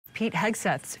Pete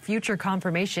Hegseth's future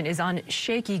confirmation is on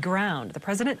shaky ground. The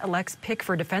president-elect's pick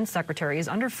for defense secretary is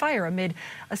under fire amid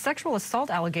a sexual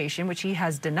assault allegation, which he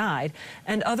has denied,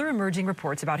 and other emerging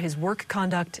reports about his work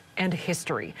conduct and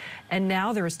history. And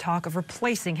now there is talk of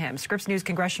replacing him. Scripps News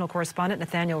congressional correspondent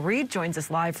Nathaniel Reed joins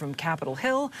us live from Capitol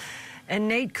Hill. And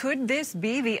Nate, could this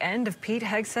be the end of Pete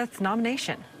Hegseth's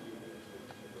nomination?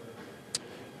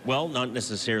 Well, not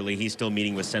necessarily. He's still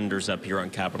meeting with senators up here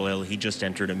on Capitol Hill. He just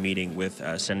entered a meeting with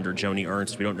Senator Joni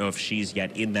Ernst. We don't know if she's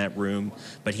yet in that room,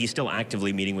 but he's still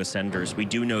actively meeting with senators. We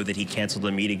do know that he canceled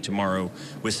a meeting tomorrow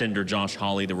with Senator Josh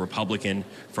Hawley, the Republican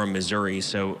from Missouri.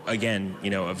 So again,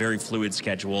 a very fluid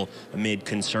schedule amid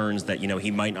concerns that,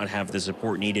 he might not have the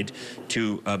support needed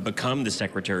to become the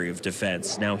Secretary of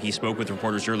Defense. Now, he spoke with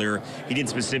reporters earlier. He didn't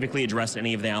specifically address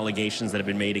any of the allegations that have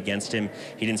been made against him.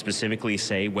 He didn't specifically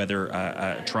say whether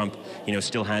Trump,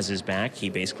 still has his back. He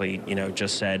basically,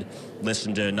 just said,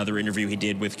 listen to another interview he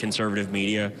did with conservative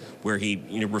media where he,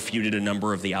 refuted a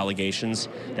number of the allegations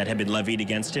that had been levied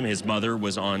against him. His mother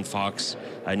was on Fox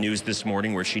News this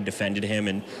morning where she defended him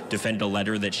and defended a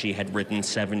letter that she had written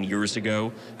 7 years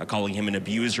ago, calling him an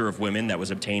abuser of women that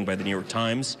was obtained by the New York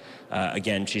Times.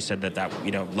 Again, she said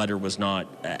that letter was not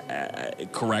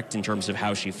correct in terms of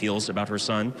how she feels about her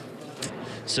son.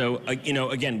 So,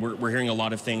 again, we're hearing a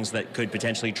lot of things that could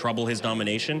potentially trouble his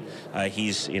nomination.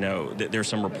 There's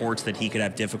some reports that he could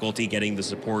have difficulty getting the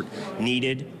support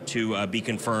needed to be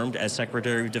confirmed as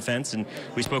Secretary of Defense. And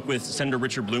we spoke with Senator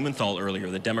Richard Blumenthal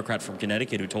earlier, the Democrat from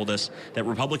Connecticut, who told us that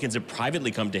Republicans have privately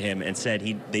come to him and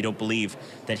said they don't believe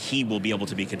that he will be able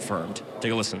to be confirmed.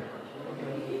 Take a listen.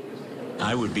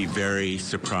 I would be very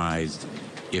surprised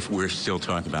if we're still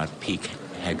talking about Pete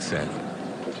Hegseth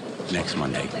next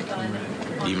Monday,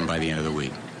 even by the end of the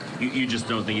week. You just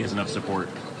don't think he has enough support?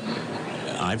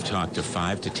 I've talked to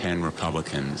 5 to 10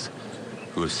 Republicans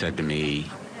who have said to me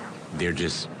they're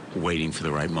just waiting for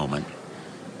the right moment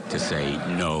to say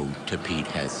no to Pete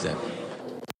Hegseth.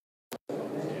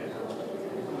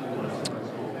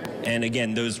 And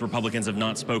again, those Republicans have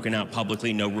not spoken out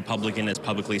publicly. No Republican has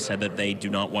publicly said that they do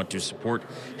not want to support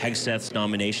Hegseth's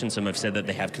nomination. Some have said that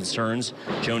they have concerns.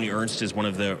 Joni Ernst is one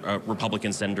of the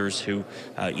Republican senators who,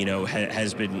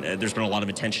 there's been a lot of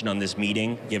attention on this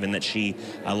meeting, given that she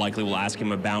likely will ask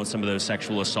him about some of those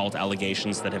sexual assault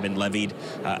allegations that have been levied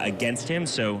against him.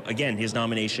 So again, his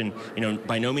nomination,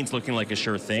 by no means looking like a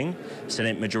sure thing.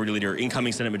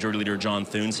 Incoming Senate Majority Leader John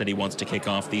Thune said he wants to kick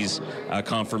off these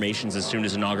confirmations as soon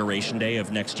as inauguration day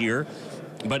of next year.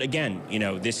 But again,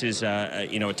 this is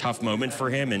a tough moment for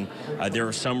him, and there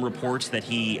are some reports that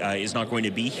he is not going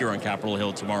to be here on Capitol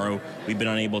Hill tomorrow. We've been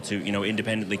unable to,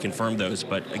 independently confirm those.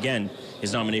 But again,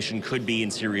 his nomination could be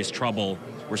in serious trouble.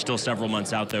 We're still several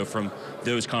months out, though, from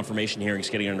those confirmation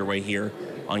hearings getting underway here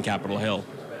on Capitol Hill.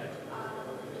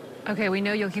 Okay, we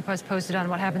know you'll keep us posted on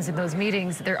what happens in those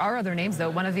meetings. There are other names,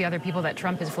 though. One of the other people that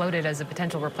Trump has floated as a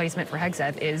potential replacement for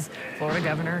Hegseth is Florida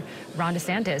Governor Ron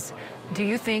DeSantis. Do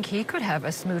you think he could have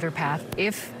a smoother path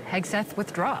if Hegseth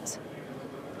withdraws?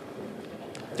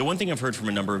 The one thing I've heard from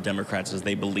a number of Democrats is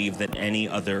they believe that any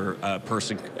other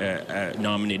person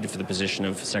nominated for the position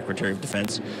of Secretary of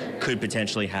Defense could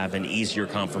potentially have an easier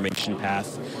confirmation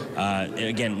path.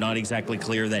 Again, not exactly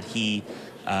clear that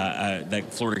that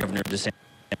Florida Governor DeSantis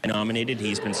nominated.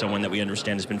 He's been someone that we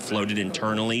understand has been floated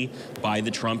internally by the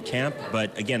Trump camp,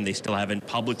 but again, they still haven't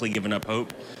publicly given up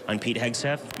hope on Pete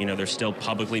Hegseth. They're still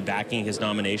publicly backing his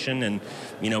nomination, and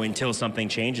until something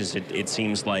changes, it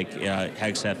seems like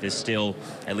Hegseth is still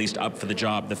at least up for the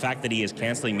job. The fact that he is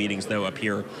canceling meetings, though, up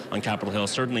here on Capitol Hill,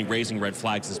 certainly raising red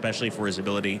flags, especially for his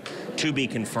ability to be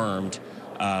confirmed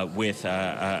with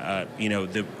enough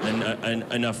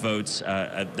votes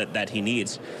that he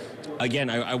needs. Again,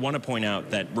 I want to point out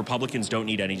that Republicans don't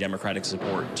need any Democratic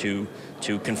support to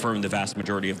confirm the vast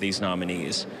majority of these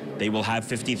nominees. They will have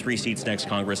 53 seats next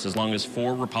Congress. As long as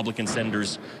 4 Republican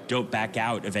senators don't back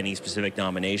out of any specific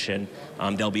nomination,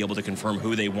 they'll be able to confirm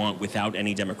who they want without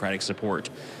any Democratic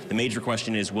support. The major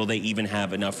question is, will they even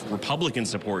have enough Republican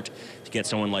support to get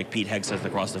someone like Pete Hegseth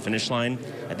across the finish line?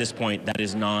 At this point,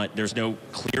 there's no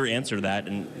clear answer to that,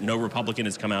 and no Republican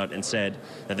has come out and said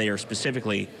that they are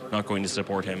specifically not going to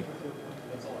support him.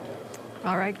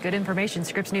 All right, good information.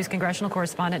 Scripps News congressional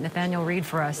correspondent Nathaniel Reed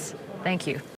for us. Thank you.